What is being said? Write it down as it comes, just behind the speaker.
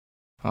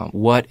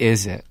What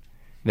is it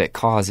that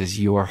causes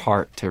your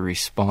heart to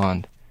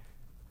respond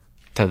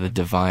to the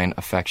divine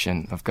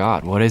affection of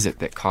God? What is it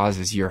that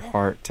causes your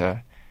heart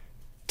to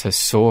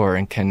soar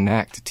and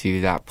connect to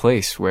that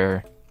place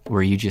where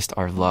you just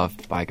are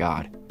loved by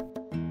God?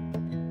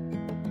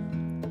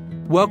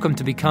 Welcome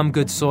to Become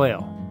Good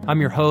Soil.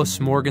 I'm your host,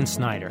 Morgan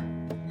Snyder,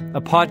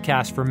 a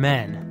podcast for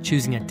men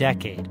choosing a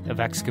decade of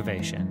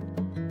excavation.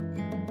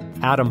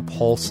 Adam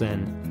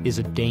Paulson is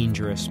a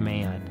dangerous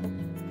man.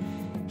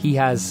 He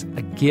has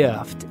a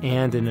gift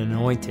and an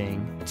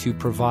anointing to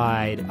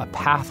provide a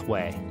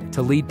pathway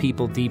to lead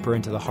people deeper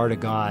into the heart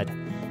of God,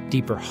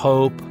 deeper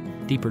hope,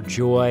 deeper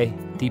joy,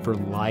 deeper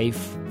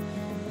life.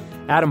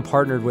 Adam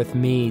partnered with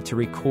me to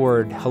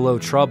record Hello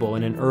Trouble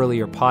in an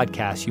earlier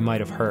podcast you might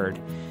have heard.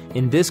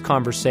 In this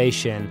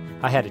conversation,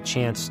 I had a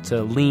chance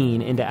to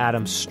lean into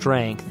Adam's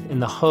strength in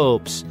the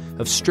hopes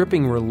of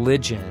stripping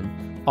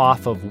religion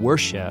off of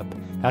worship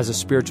as a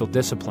spiritual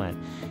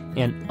discipline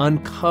and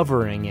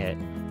uncovering it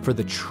for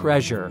the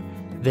treasure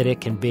that it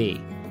can be,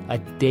 a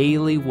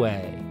daily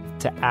way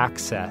to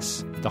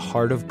access the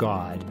heart of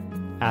God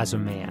as a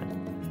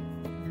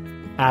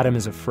man. Adam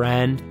is a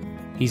friend,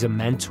 he's a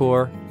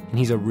mentor, and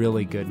he's a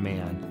really good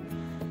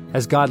man.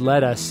 As God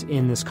led us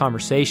in this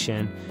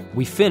conversation,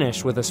 we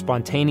finished with a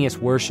spontaneous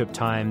worship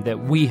time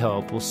that we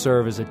hope will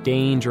serve as a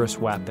dangerous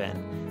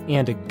weapon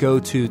and a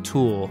go-to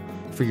tool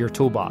for your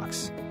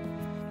toolbox.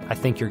 I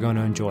think you're going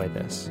to enjoy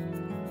this.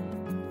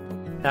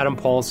 Adam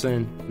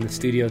Paulson in the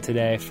studio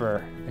today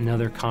for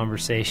another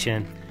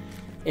conversation.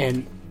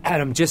 And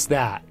Adam, just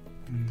that,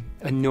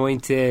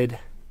 anointed,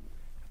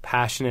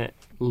 passionate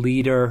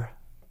leader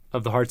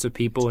of the hearts of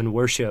people in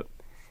worship.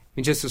 I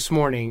mean, just this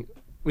morning,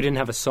 we didn't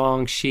have a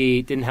song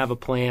sheet, didn't have a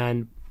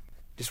plan,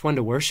 just wanted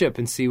to worship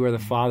and see where the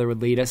Father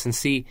would lead us and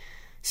see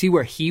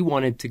where He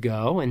wanted to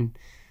go and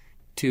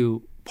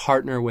to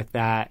partner with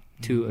that,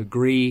 to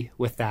agree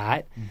with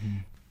that. Mm-hmm.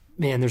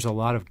 Man, there's a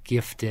lot of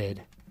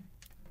gifted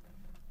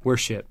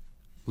worship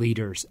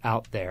leaders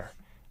out there,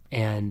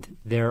 and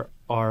there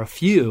are a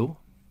few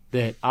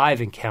that I've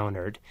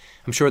encountered.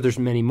 I'm sure there's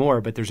many more,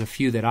 but there's a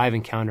few that I've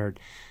encountered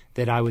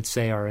that I would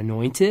say are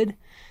anointed.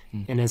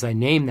 And as I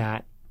name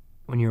that,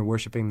 when you're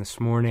worshiping this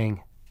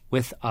morning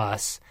with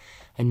us,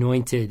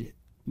 anointed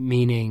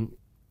meaning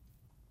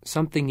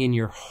something in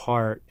your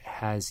heart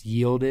has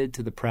yielded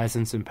to the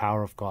presence and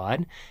power of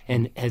God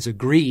and has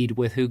agreed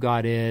with who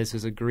God is,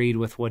 has agreed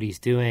with what He's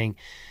doing,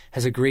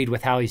 has agreed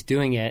with how He's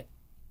doing it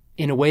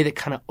in a way that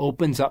kind of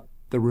opens up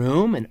the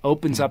room and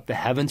opens up the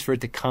heavens for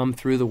it to come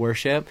through the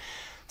worship.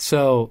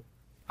 So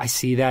I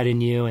see that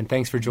in you, and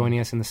thanks for joining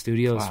us in the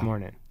studio this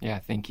morning. Yeah,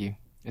 thank you.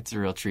 It's a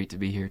real treat to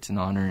be here. It's an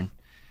honor, and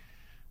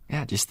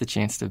yeah, just the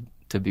chance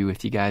to be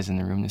with you guys in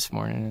the room this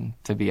morning and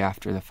to be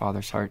after the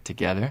Father's heart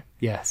together.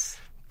 Yes.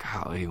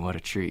 Golly, what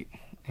a treat.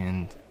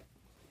 And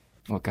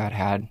what God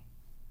had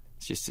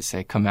is just to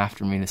say, come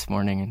after me this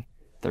morning, and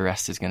the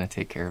rest is going to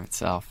take care of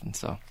itself. And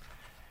so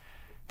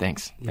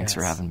thanks. Thanks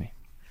for having me.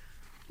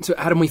 So,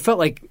 Adam, we felt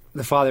like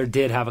the Father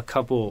did have a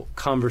couple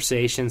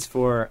conversations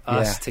for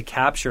us to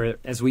capture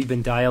as we've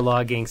been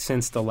dialoguing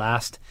since the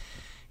last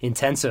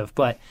intensive.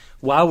 But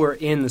while we're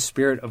in the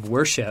spirit of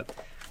worship,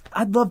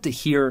 I'd love to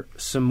hear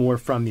some more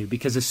from you,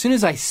 because as soon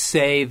as I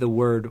say the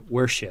word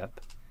worship,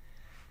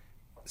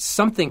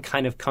 something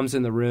kind of comes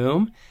in the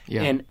room,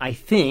 and I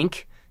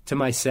think to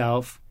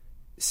myself,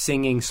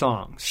 singing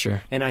songs.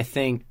 Sure. And I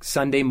think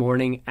Sunday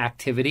morning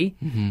activity,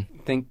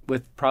 think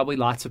with probably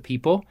lots of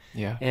people,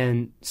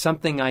 and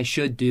something I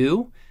should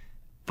do.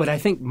 But I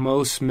think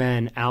most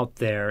men out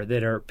there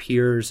that are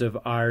peers of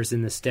ours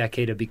in this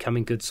decade of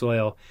becoming good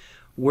soil,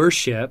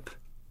 worship,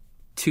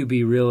 to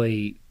be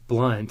really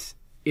blunt,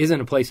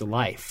 isn't a place of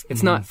life.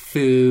 It's not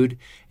food.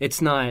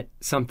 It's not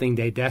something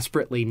they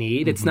desperately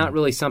need. It's not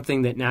really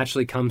something that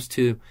naturally comes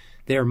to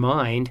their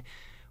mind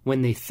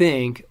when they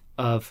think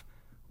of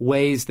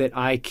ways that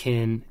I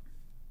can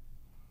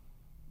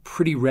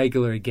pretty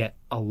regularly get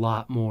a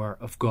lot more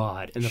of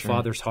God and the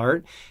Father's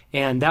heart.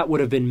 And that would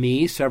have been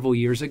me several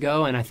years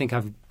ago, and I think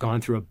I've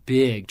gone through a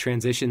big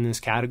transition in this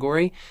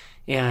category.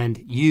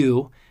 And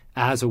you,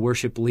 as a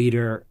worship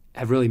leader,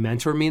 have really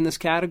mentored me in this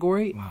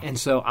category. Wow. And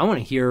so I want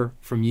to hear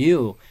from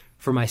you,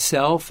 for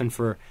myself and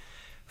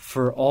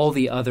for all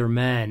the other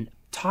men.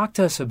 Talk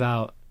to us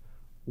about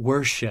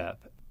worship.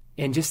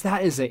 And just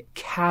that is a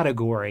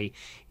category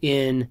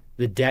in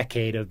the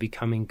decade of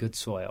becoming good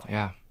soil.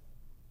 Yeah.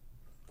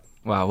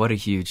 Wow, what a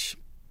huge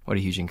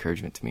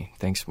encouragement to me.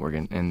 Thanks,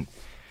 Morgan. And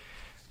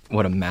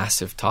what a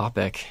massive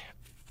topic.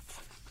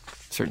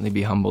 Certainly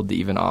be humbled to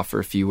even offer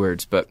a few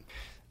words, but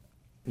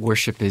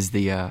worship is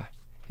the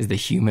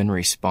human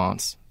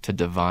response to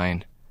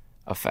divine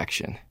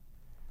affection.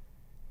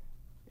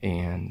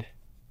 And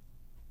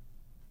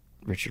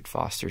Richard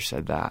Foster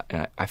said that,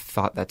 and I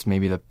thought that's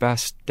maybe the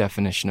best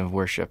definition of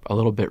worship, a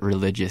little bit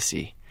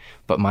religious-y,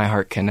 but my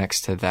heart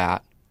connects to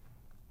that.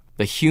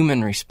 The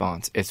human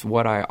response, it's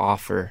what I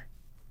offer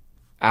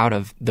out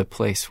of the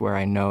place where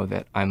I know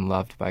that I'm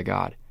loved by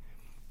God.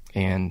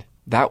 And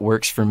that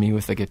works for me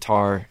with the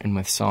guitar and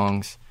with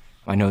songs.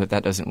 I know that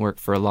that doesn't work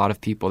for a lot of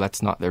people.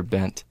 That's not their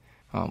bent.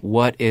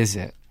 What is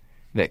it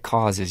that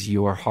causes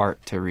your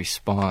heart to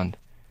respond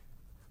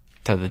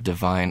to the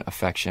divine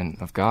affection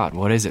of God?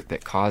 What is it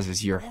that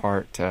causes your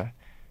heart to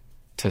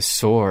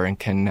soar and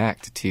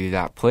connect to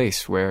that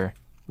place where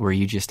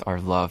you just are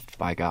loved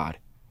by God?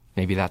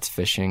 Maybe that's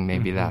fishing.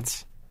 Maybe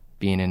that's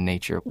being in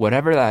nature.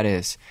 Whatever that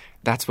is,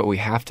 that's what we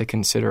have to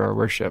consider our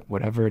worship.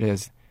 Whatever it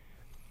is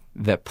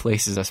that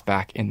places us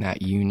back in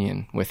that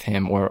union with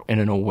Him, or in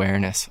an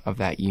awareness of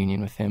that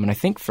union with Him. And I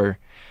think for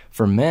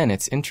men,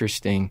 it's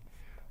interesting.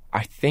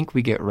 I think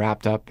we get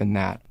wrapped up in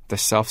that, the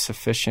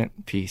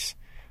self-sufficient piece,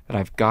 that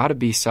I've got to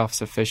be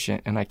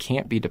self-sufficient and I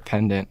can't be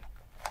dependent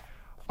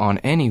on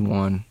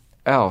anyone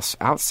else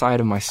outside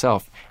of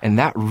myself. And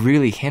that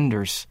really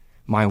hinders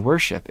my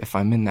worship if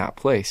I'm in that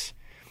place,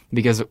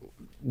 because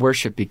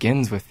worship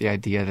begins with the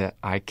idea that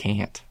I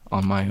can't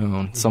on my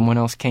own. Someone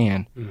else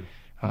can.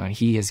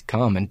 He has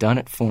come and done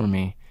it for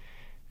me.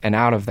 And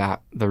out of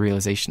that, the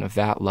realization of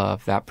that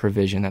love, that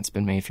provision that's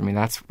been made for me,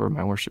 that's where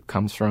my worship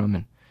comes from.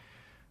 And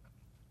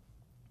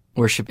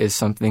worship is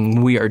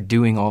something we are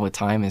doing all the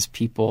time as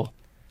people,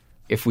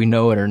 if we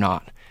know it or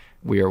not.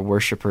 We are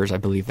worshipers. I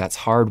believe that's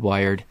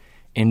hardwired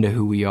into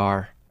who we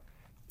are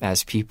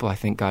as people. I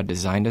think God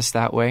designed us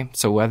that way.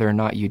 So whether or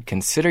not you'd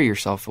consider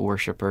yourself a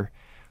worshiper,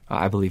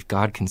 I believe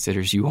God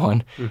considers you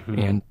one.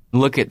 And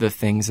look at the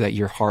things that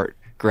your heart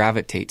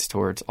gravitates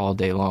towards all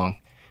day long.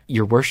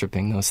 You're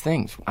worshiping those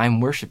things. I'm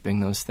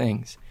worshiping those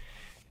things.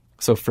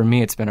 So for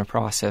me, it's been a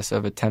process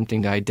of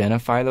attempting to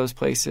identify those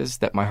places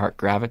that my heart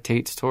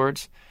gravitates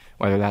towards,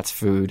 whether that's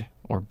food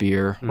or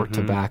beer or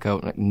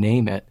tobacco,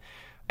 name it,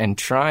 and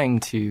trying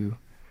to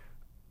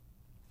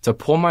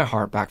pull my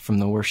heart back from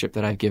the worship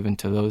that I've given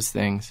to those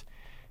things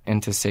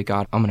and to say,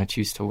 God, I'm going to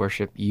choose to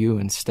worship you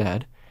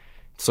instead.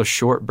 So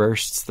short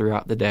bursts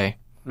throughout the day.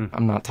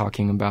 I'm not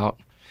talking about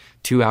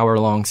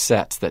 2-hour-long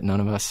sets that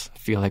none of us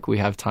feel like we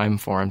have time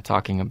for. I'm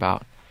talking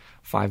about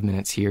 5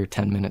 minutes here,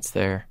 10 minutes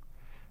there,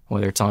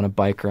 whether it's on a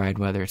bike ride,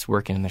 whether it's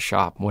working in the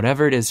shop,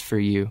 whatever it is for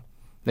you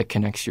that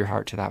connects your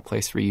heart to that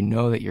place where you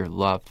know that you're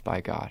loved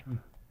by God.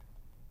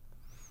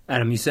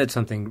 Adam, you said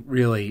something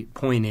really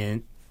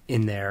poignant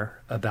in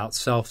there about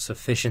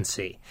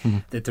self-sufficiency,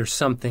 that there's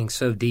something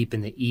so deep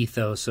in the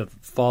ethos of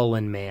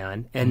fallen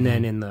man and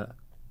then in the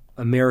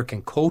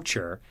American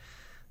culture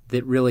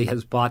that really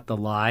has bought the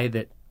lie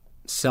that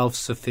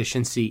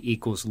self-sufficiency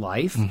equals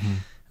life.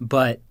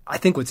 But I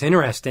think what's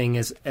interesting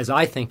is, as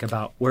I think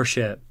about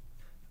worship,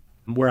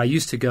 where I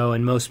used to go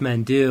and most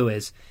men do,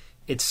 is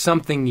it's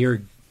something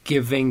you're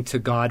giving to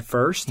God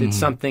first. It's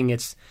something,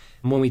 it's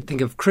when we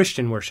think of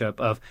Christian worship,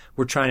 of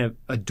we're trying to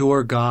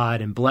adore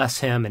God and bless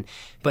Him,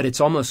 but it's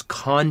almost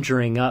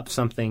conjuring up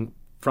something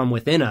from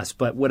within us.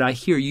 But what I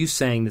hear you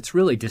saying that's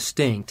really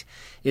distinct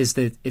is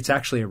that it's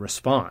actually a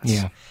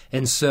response.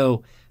 And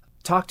so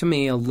talk to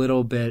me a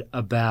little bit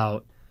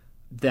about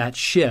that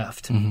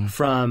shift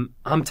from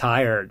I'm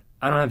tired,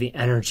 I don't have the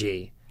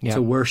energy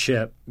to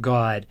worship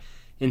God,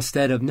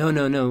 instead of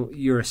no,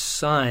 you're a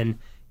son,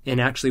 and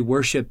actually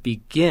worship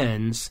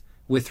begins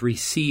with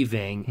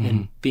receiving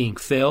and being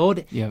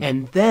filled.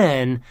 And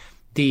then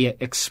the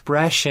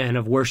expression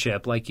of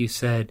worship, like you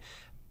said,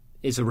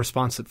 is a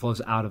response that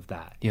flows out of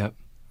that.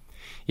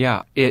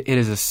 Yeah, it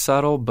is a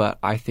subtle but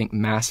I think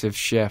massive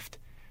shift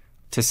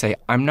to say,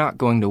 I'm not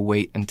going to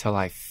wait until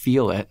I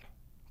feel it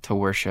to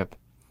worship.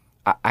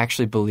 I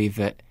actually believe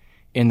that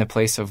in the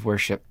place of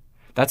worship,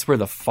 that's where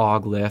the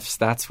fog lifts.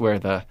 That's where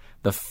the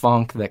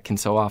funk that can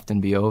so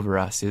often be over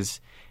us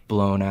is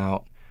blown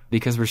out,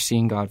 because we're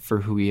seeing God for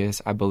who He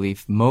is, I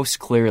believe, most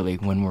clearly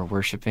when we're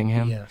worshiping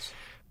Him.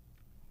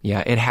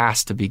 Yeah, it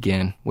has to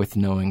begin with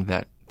knowing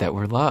that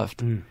we're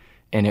loved,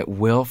 and it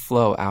will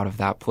flow out of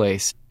that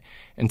place.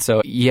 And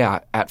so, yeah,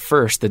 at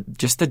first,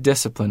 just the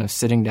discipline of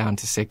sitting down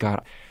to say,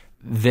 God,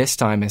 this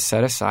time is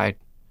set aside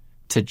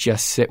to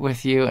just sit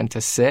with you and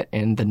to sit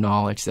in the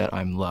knowledge that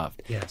I'm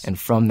loved. And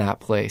from that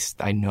place,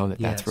 I know that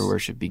that's where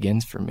worship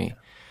begins for me.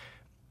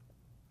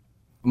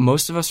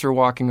 Most of us are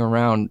walking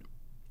around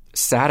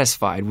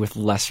satisfied with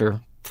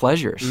lesser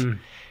pleasures.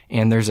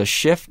 And there's a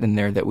shift in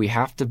there that we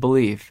have to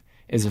believe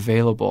is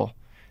available,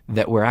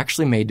 that we're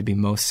actually made to be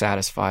most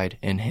satisfied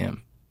in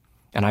Him.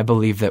 And I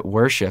believe that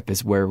worship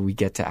is where we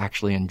get to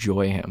actually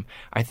enjoy Him.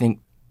 I think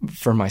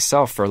for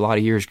myself, for a lot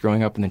of years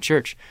growing up in the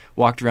church,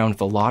 walked around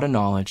with a lot of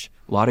knowledge,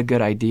 a lot of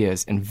good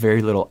ideas, and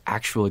very little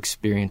actual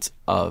experience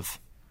of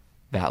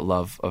that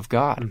love of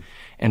God.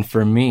 And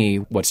for me,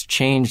 what's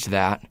changed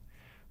that,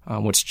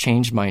 what's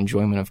changed my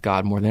enjoyment of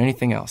God more than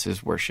anything else,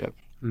 is worship.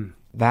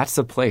 That's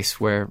the place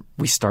where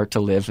we start to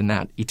live in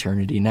that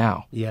eternity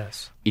now.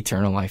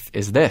 Eternal life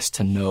is this,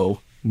 to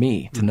know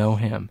me, to know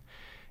Him.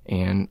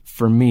 And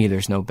for me,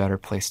 there's no better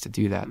place to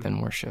do that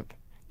than worship.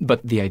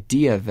 But the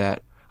idea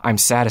that I'm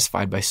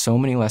satisfied by so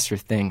many lesser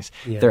things,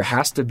 there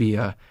has to be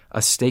a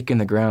stake in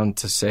the ground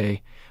to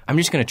say, I'm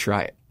just going to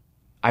try it.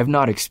 I've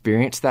not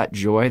experienced that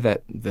joy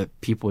that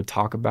people would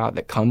talk about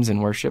that comes in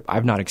worship.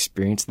 I've not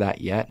experienced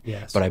that yet,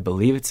 but I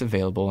believe it's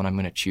available, and I'm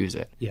going to choose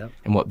it.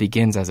 And what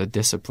begins as a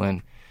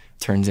discipline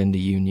turns into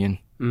union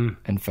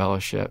and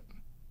fellowship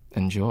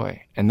and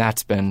joy. And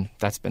that's been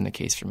the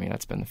case for me.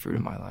 That's been the fruit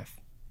of my life.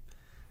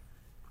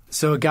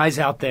 So a guy's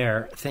out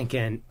there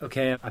thinking,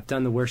 okay, I've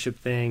done the worship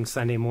thing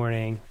Sunday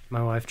morning.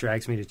 My wife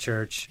drags me to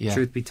church,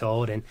 truth be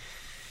told, and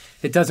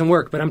it doesn't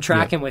work. But I'm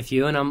tracking with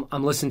you, and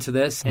I'm listening to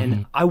this,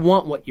 and I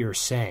want what you're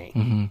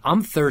saying.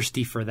 I'm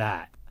thirsty for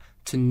that,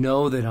 to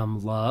know that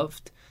I'm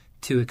loved,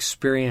 to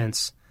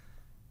experience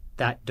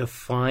that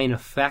divine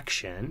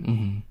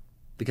affection,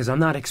 because I'm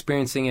not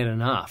experiencing it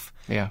enough.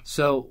 Yeah.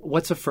 So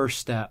what's a first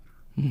step?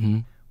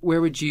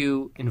 Where would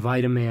you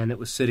invite a man that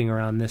was sitting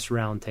around this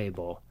round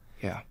table?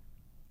 Yeah.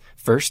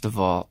 First of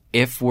all,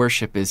 if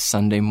worship is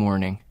Sunday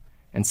morning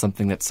and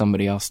something that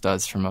somebody else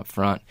does from up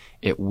front,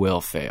 it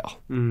will fail.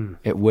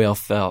 It will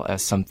fail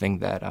as something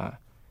that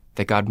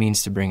God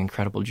means to bring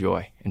incredible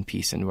joy and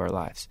peace into our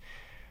lives.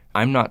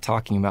 I'm not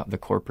talking about the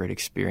corporate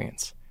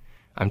experience.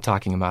 I'm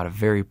talking about a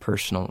very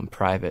personal and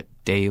private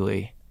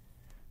daily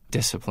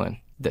discipline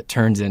that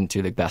turns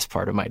into the best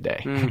part of my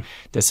day,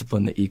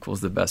 discipline that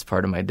equals the best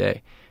part of my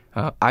day.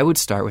 I would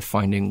start with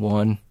finding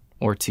one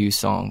or two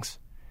songs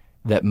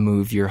that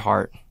move your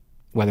heart,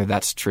 whether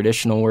that's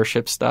traditional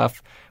worship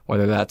stuff,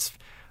 whether that's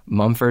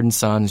Mumford &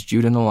 Sons,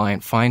 Jude and the Lion.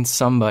 Find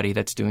somebody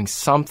that's doing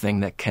something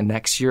that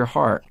connects your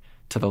heart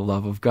to the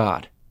love of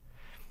God.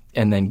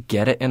 And then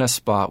get it in a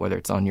spot, whether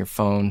it's on your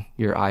phone,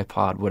 your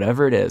iPod,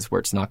 whatever it is, where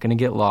it's not going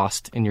to get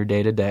lost in your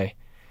day-to-day.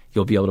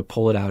 You'll be able to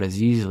pull it out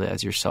as easily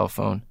as your cell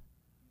phone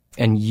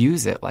and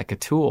use it like a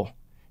tool.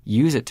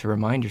 Use it to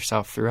remind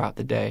yourself throughout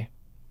the day.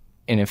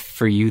 And if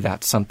for you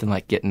that's something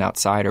like getting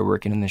outside or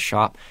working in the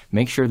shop,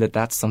 make sure that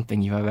that's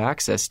something you have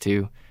access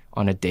to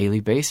on a daily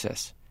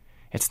basis.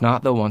 It's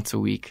not the once a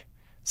week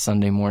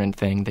Sunday morning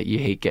thing that you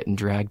hate getting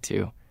dragged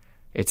to.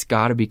 It's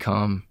got to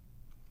become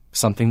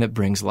something that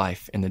brings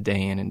life in the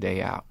day in and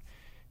day out.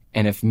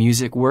 And if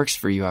music works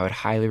for you, I would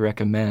highly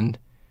recommend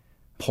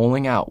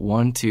pulling out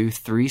 1, 2,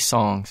 3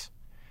 songs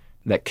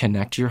that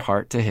connect your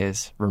heart to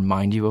His,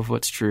 remind you of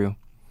what's true,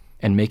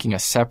 and making a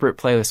separate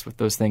playlist with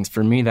those things.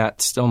 For me,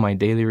 that's still my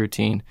daily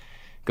routine.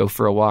 Go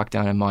for a walk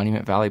down in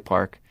Monument Valley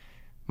Park.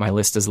 My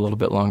list is a little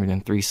bit longer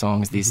than 3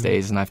 songs these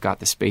days, and I've got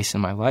the space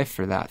in my life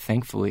for that,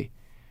 thankfully.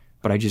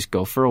 But I just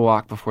go for a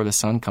walk before the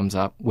sun comes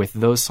up with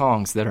those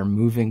songs that are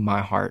moving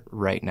my heart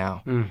right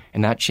now.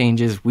 And that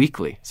changes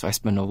weekly. So I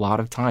spend a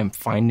lot of time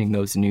finding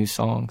those new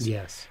songs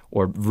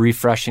or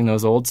refreshing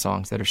those old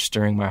songs that are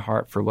stirring my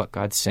heart for what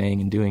God's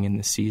saying and doing in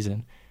this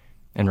season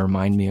and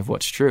remind me of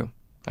what's true.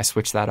 I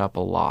switch that up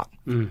a lot.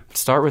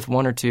 Start with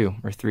 1 or 2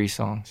 or 3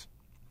 songs.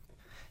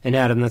 And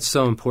Adam, that's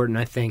so important.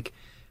 I think,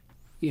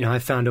 I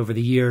found over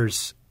the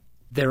years,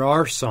 there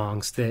are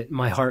songs that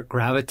my heart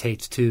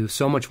gravitates to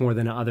so much more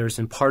than others.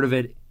 And part of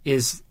it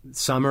is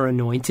some are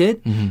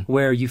anointed,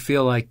 where you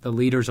feel like the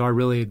leaders are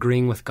really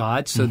agreeing with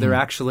God. So they're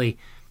actually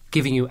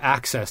giving you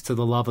access to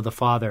the love of the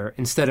Father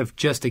instead of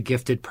just a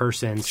gifted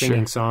person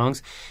singing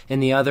songs.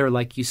 And the other,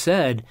 like you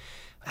said,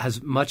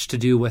 has much to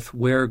do with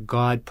where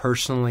God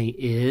personally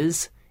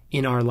is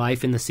in our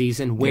life in the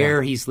season,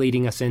 where He's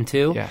leading us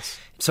into.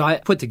 So I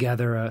put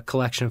together a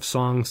collection of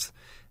songs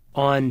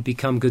on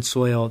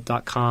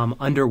becomegoodsoil.com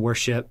under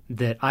worship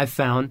that I've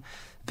found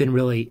been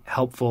really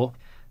helpful.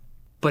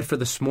 But for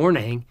this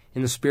morning,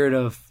 in the spirit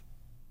of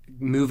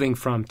moving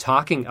from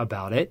talking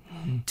about it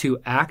to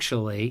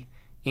actually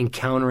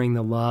encountering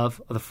the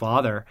love of the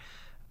Father,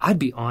 I'd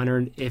be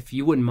honored if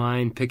you wouldn't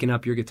mind picking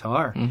up your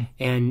guitar.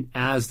 And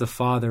as the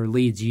Father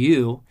leads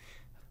you,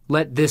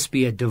 let this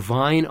be a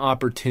divine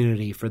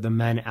opportunity for the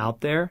men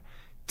out there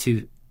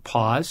to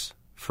pause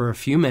for a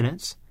few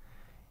minutes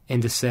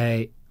and to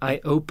say, I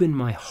open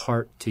my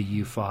heart to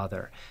you,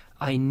 Father.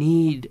 I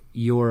need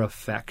your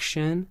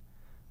affection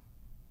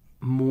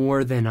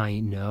more than I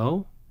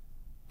know,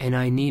 and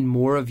I need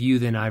more of you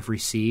than I've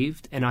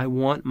received, and I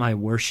want my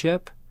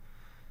worship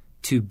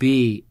to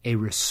be a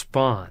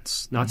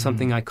response, not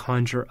something I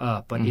conjure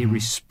up, but a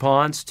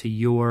response to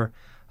your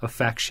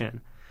affection.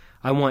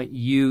 I want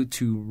you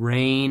to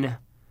rain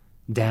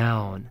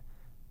down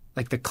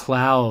like the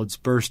clouds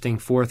bursting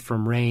forth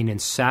from rain and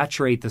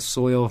saturate the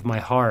soil of my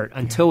heart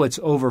until it's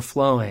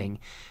overflowing.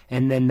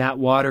 And then that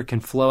water can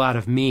flow out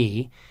of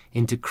me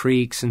into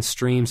creeks and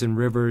streams and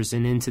rivers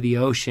and into the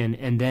ocean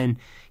and then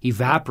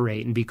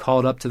evaporate and be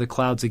called up to the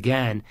clouds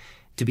again,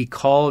 to be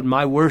called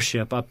my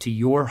worship up to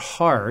your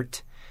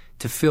heart,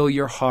 to fill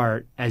your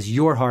heart as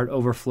your heart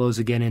overflows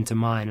again into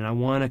mine. And I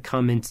want to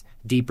come into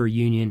deeper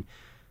union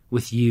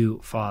with you,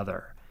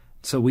 Father.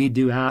 So we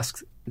do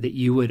ask that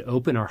you would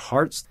open our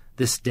hearts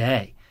this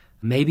day,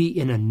 maybe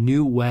in a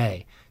new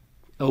way.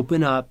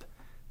 Open up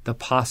the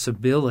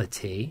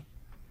possibility,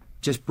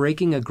 just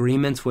breaking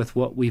agreements with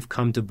what we've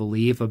come to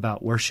believe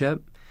about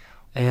worship,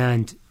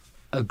 and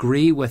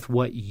agree with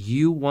what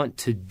you want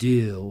to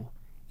do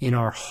in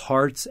our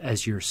hearts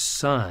as your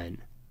Son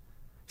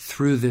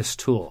through this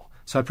tool.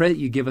 So I pray that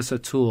you give us a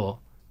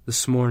tool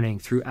this morning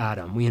through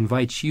Adam. We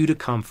invite you to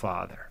come,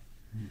 Father.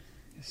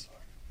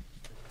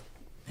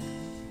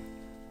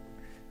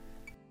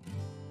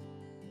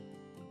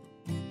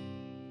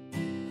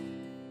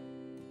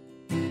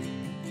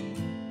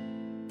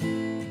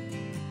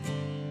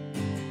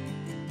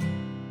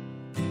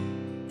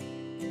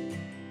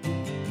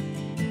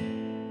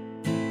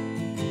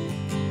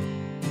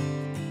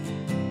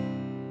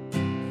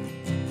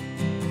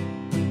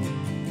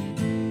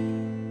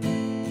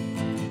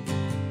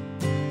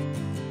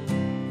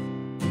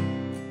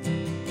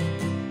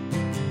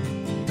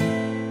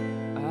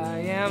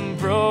 am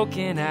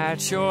broken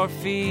at your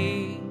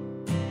feet,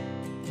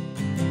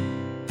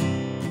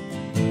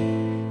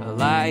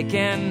 like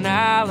an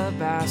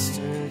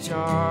alabaster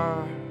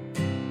jar.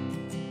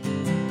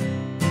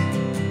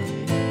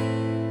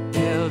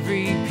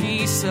 Every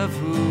piece of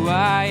who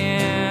I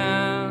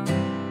am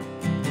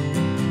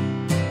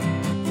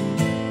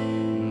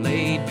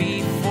laid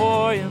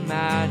before your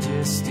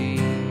majesty.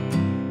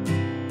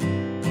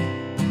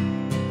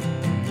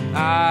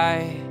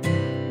 I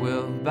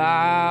will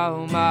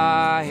bow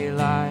my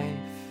life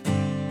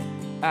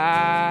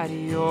at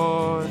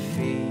your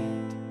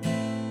feet,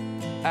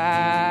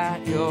 at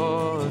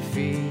your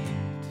feet.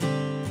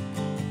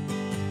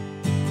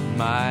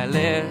 My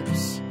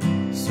lips,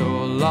 so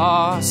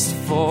lost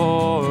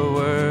for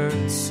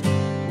words,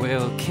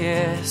 will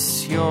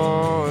kiss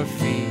your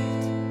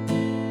feet,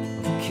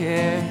 will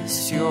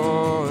kiss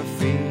your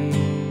feet.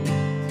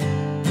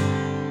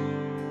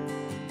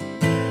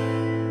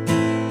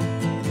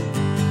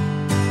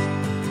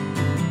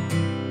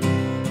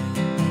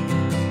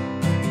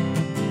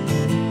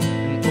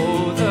 And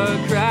oh, the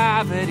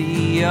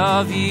gravity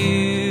of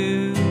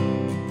you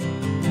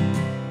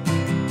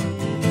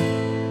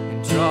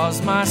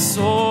draws my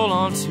soul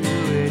onto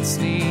its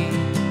knees.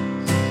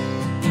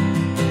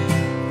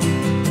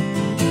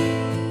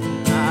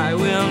 I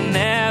will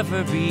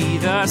never be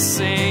the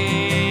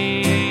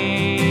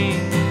same.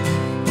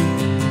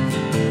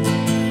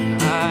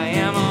 I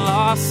am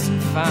lost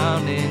and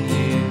found in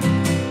you.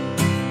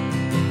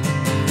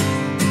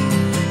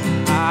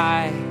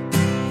 I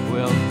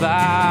will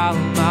bow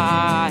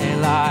my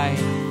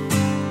life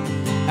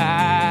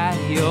at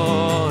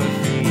your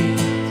feet,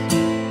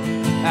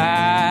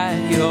 at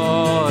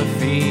your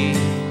feet.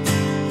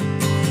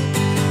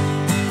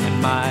 And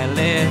my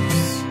lips,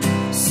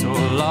 so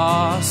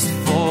lost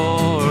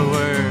for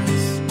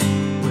words,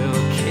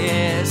 will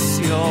kiss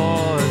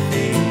your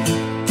feet,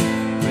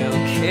 will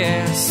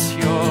kiss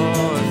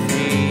your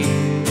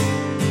feet.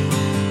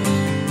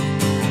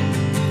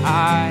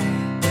 I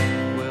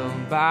will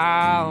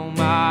bow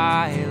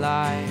my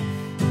life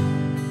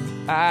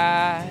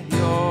at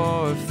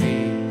your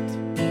feet,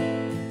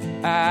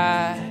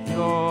 at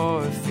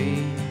your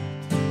feet.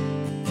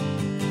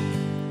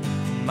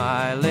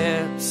 My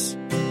lips,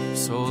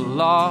 so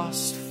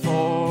lost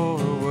for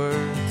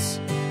words,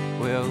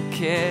 will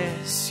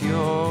kiss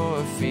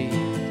your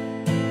feet,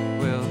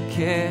 will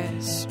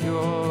kiss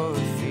your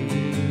feet.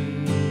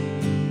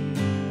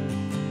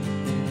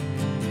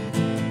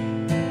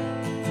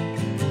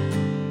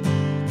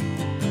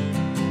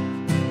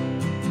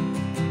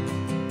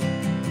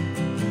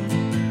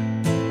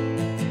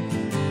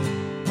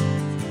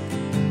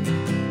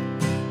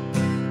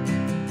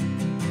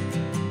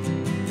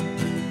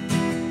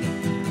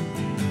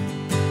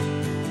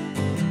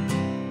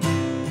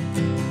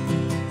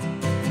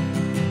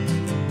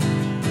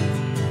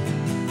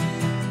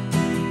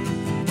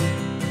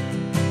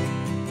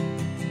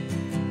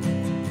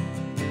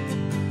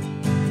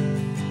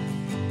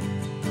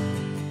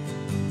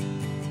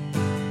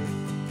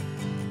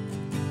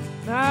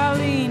 I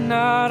lean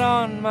not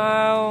on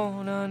my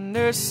own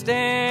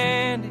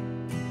understanding.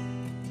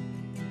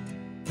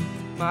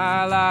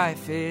 My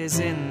life is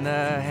in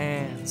the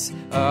hands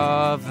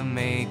of the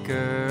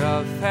maker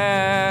of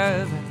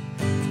heaven.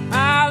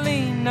 I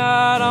lean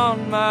not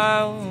on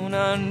my own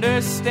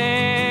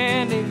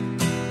understanding.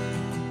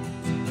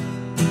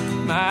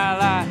 My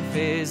life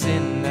is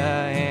in the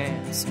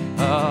hands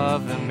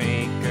of the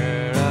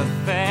maker of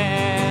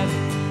heaven.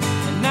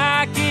 And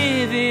I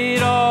give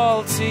it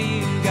all to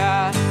you,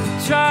 God,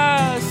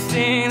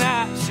 trusting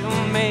that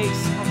you'll make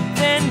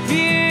something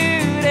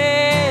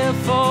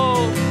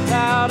beautiful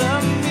out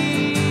of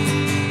me.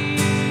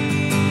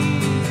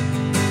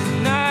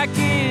 And I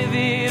give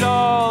it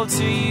all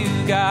to you,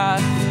 God,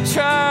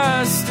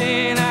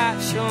 trusting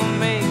that you'll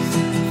make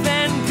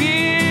something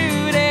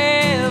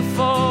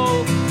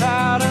beautiful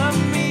out of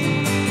me.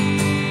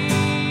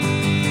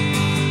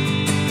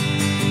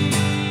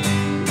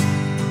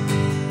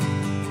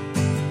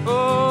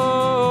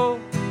 Oh,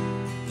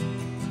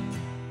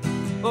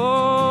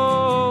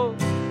 oh,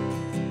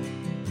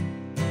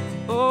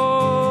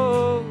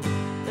 oh,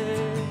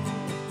 yeah.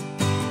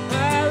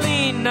 I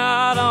lean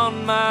not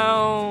on my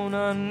own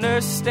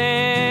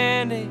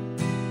understanding.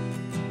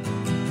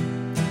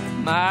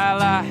 My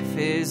life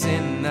is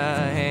in the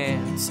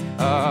hands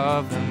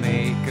of the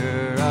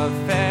maker of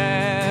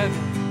heaven.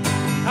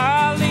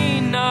 I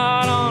lean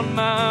not on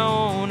my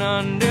own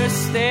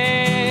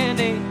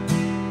understanding.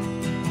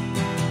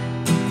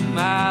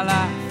 My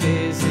life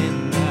is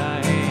in the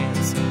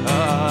hands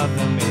of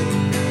the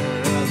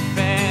maker of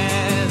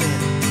heaven.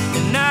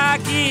 And I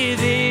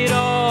give it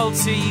all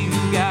to you,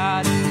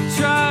 God,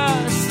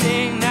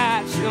 trusting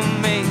that you'll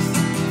make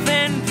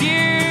something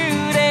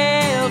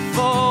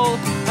beautiful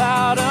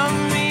out of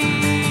me.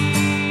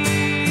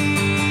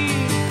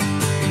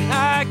 And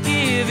I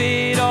give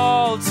it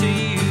all to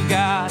you,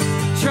 God,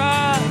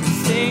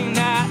 trusting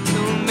that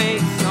you'll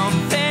make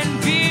something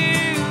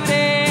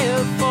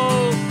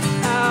beautiful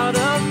out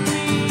of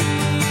me.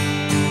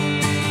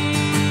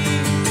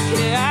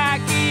 Yeah, I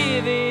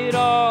give it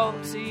all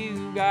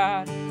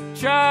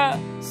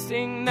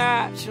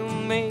that you'll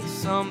make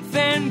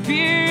something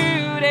beautiful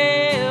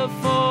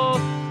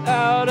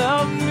out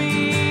of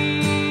me.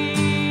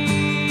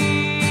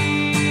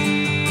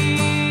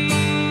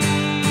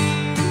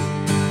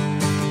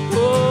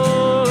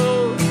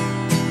 Oh,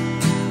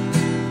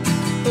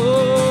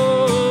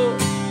 oh,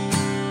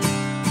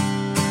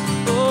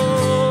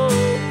 oh,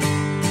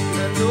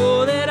 I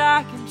know that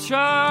I can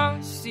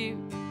trust you.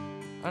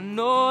 I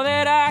know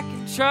that I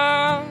can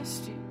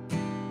trust you.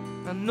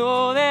 I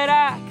know that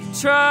I can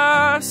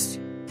trust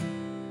you.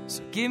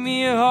 So give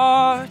me a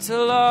heart to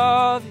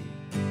love you.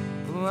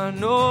 Oh, I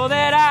know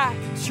that I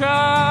can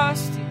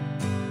trust you.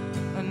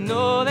 I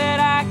know that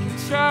I can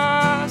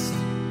trust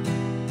you.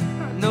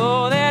 I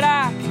know that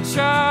I can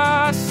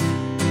trust you.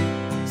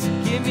 So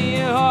give me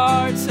a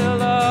heart to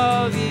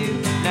love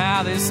you.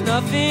 Now there's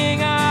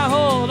nothing I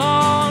hold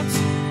on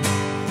to.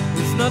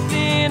 There's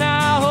nothing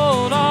I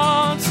hold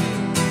on to.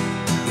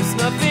 There's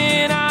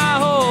nothing I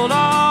hold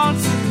on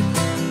to.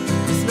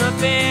 There's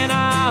nothing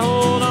I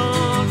hold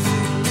on to.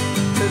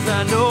 'Cause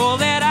I know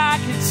that I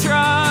can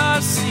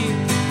trust you.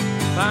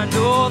 I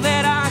know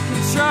that I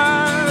can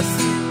trust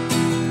you.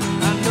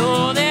 I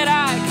know that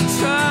I can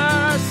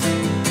trust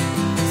you.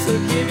 So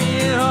give me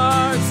a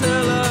heart to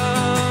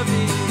love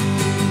you.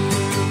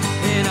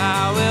 And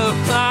I will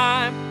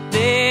climb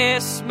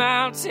this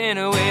mountain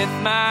with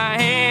my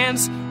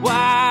hands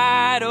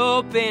wide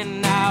open.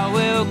 I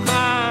will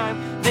climb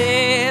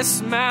this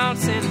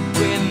mountain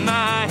with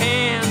my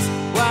hands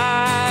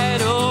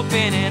wide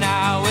open. And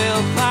I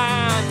will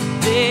climb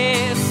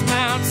this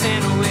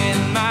mountain with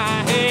my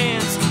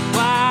hands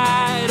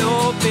wide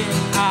open.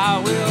 I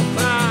will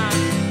climb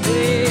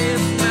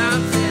this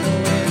mountain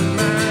with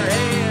my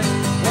hands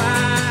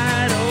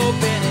wide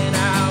open. And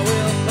I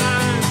will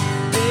climb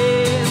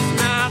this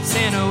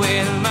mountain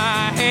with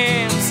my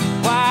hands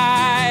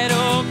wide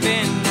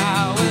open. I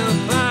will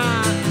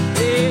climb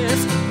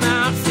this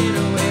mountain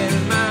with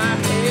my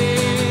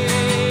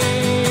hands.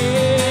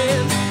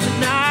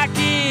 And I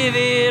give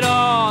it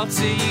all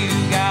to you,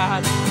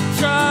 God,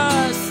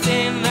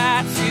 trusting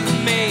that you've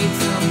made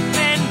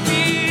something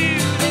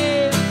beautiful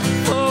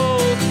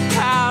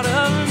out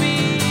of me.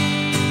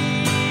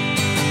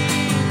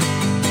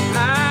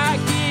 I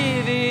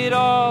give it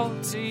all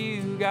to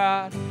you,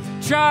 God,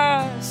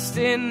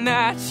 trusting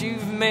that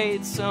you've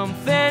made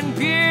something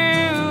beautiful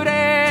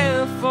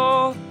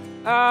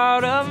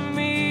out of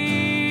me.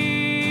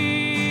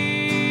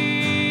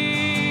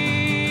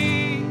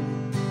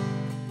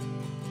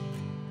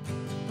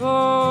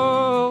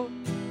 Oh,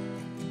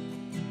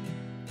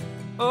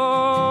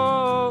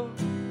 oh,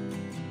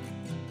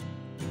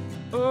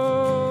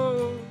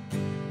 oh,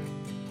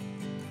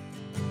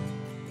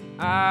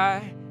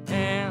 I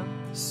am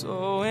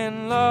so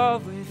in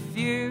love with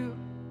you.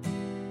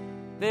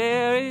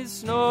 There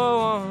is no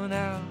one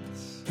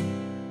else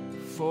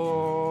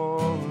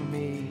for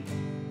me.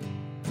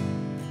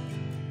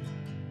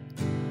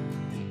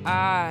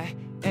 I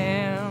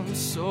am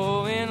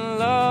so in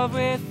love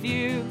with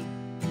you.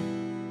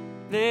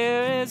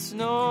 There is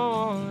no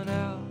one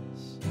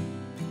else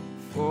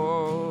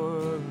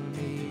for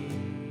me.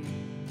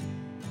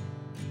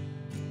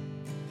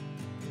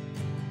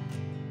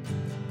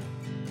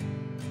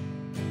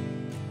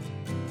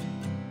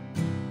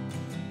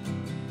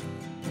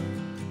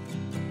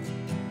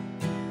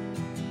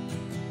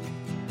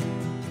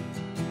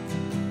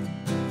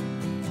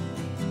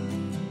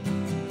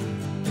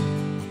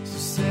 So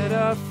set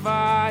a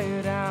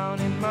fire down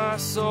in my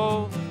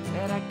soul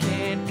that I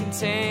can't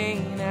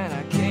contain, that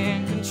I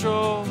can't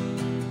control.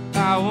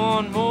 I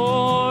want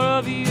more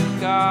of you,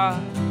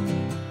 God.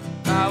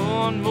 I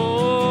want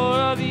more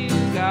of you,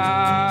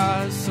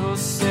 God. So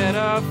set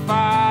a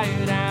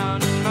fire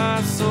down in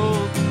my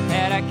soul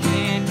that I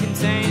can't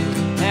contain,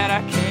 that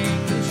I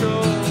can't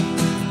control.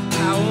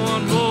 I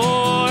want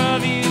more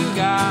of you,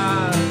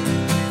 God.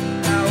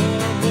 I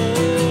want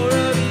more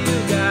of you,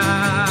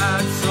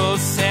 God. So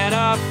set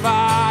a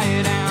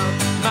fire down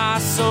my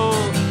soul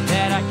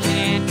that I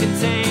can't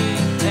contain,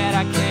 that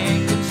I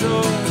can't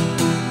control.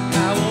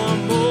 I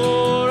want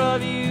more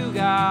of you,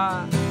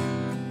 God.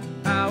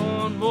 I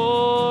want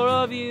more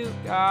of you,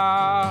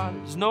 God.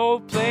 There's no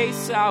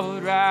place I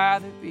would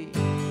rather be.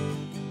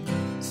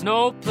 There's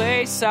no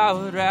place I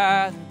would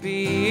rather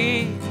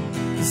be.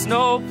 There's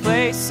no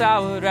place I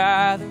would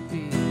rather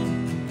be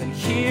than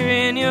here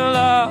in your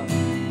love,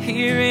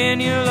 here in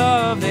your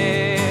love.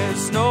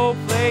 There's no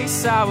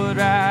place I would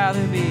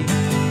rather be.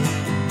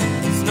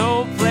 There's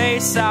no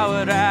place I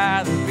would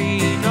rather be.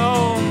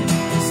 No,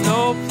 there's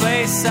no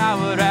place I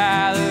would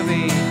rather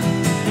be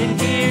than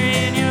here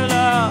in your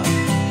love,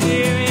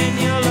 here in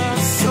your love.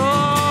 So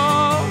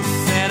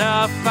set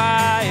a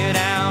fire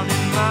down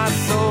in my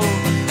soul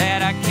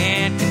that I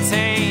can't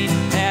contain,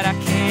 that I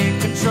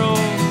can't control.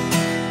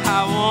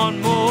 I want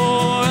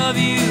more of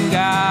you,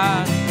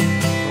 God.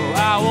 Oh,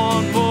 I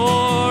want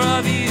more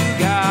of you,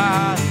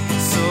 God.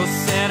 So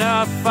set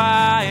a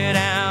fire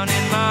down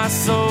in my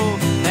soul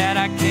that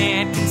I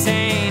can't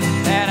contain,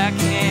 that I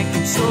can't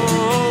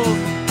control.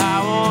 I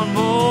want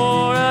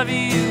more of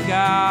you,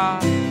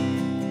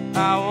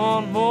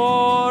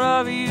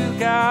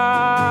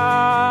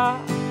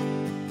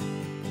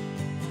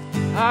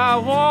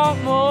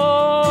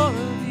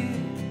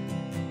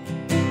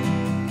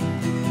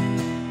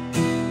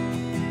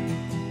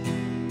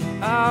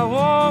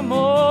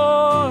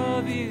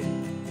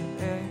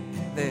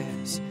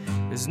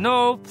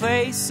 no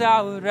place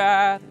I would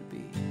rather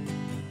be.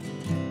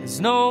 There's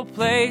no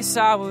place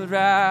I would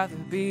rather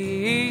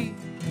be.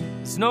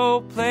 There's no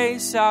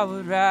place I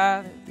would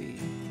rather be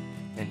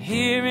than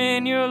here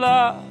in your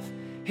love,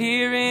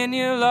 here in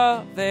your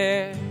love.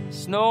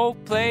 There's no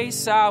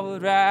place I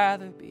would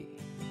rather be.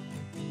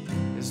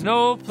 There's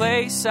no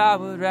place I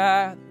would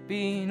rather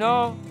be.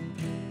 No,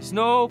 there's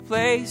no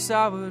place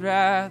I would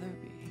rather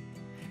be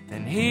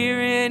than here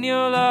in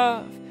your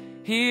love,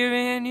 here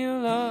in your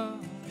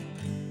love.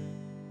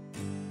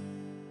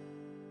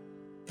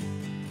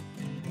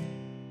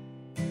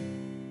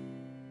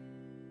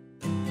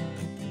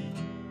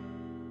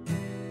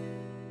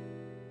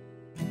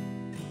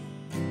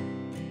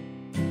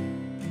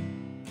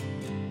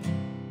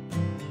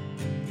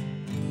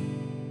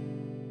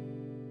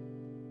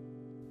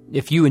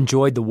 If you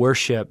enjoyed the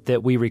worship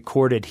that we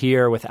recorded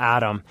here with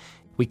Adam,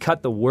 we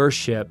cut the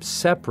worship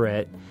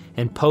separate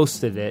and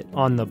posted it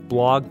on the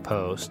blog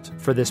post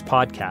for this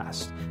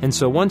podcast. And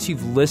so once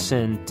you've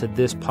listened to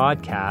this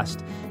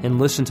podcast and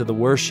listened to the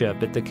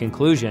worship at the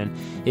conclusion,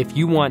 if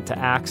you want to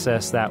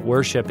access that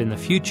worship in the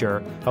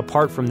future,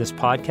 apart from this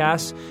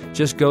podcast,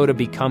 just go to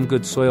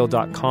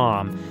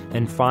becomegoodsoil.com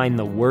and find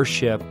the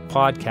worship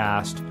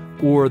podcast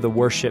or the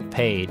worship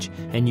page,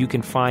 and you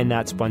can find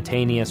that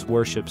spontaneous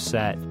worship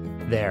set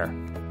there.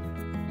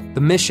 The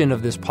mission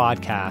of this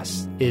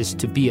podcast is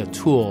to be a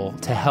tool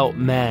to help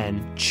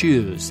men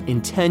choose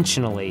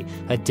intentionally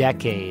a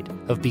decade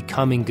of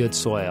becoming good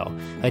soil,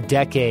 a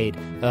decade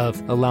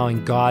of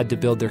allowing God to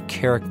build their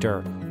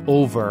character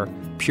over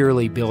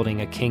purely building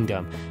a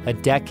kingdom, a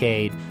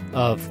decade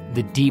of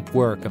the deep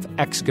work of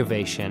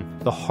excavation,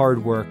 the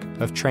hard work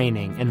of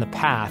training, and the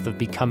path of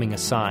becoming a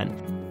son.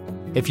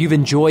 If you've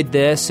enjoyed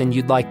this and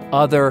you'd like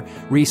other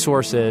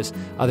resources,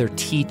 other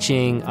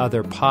teaching,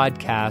 other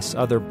podcasts,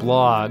 other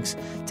blogs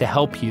to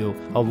help you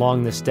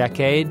along this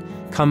decade,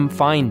 come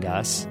find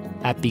us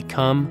at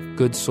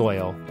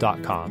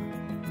becomegoodsoil.com.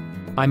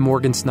 I'm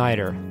Morgan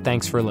Snyder.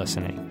 Thanks for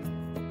listening.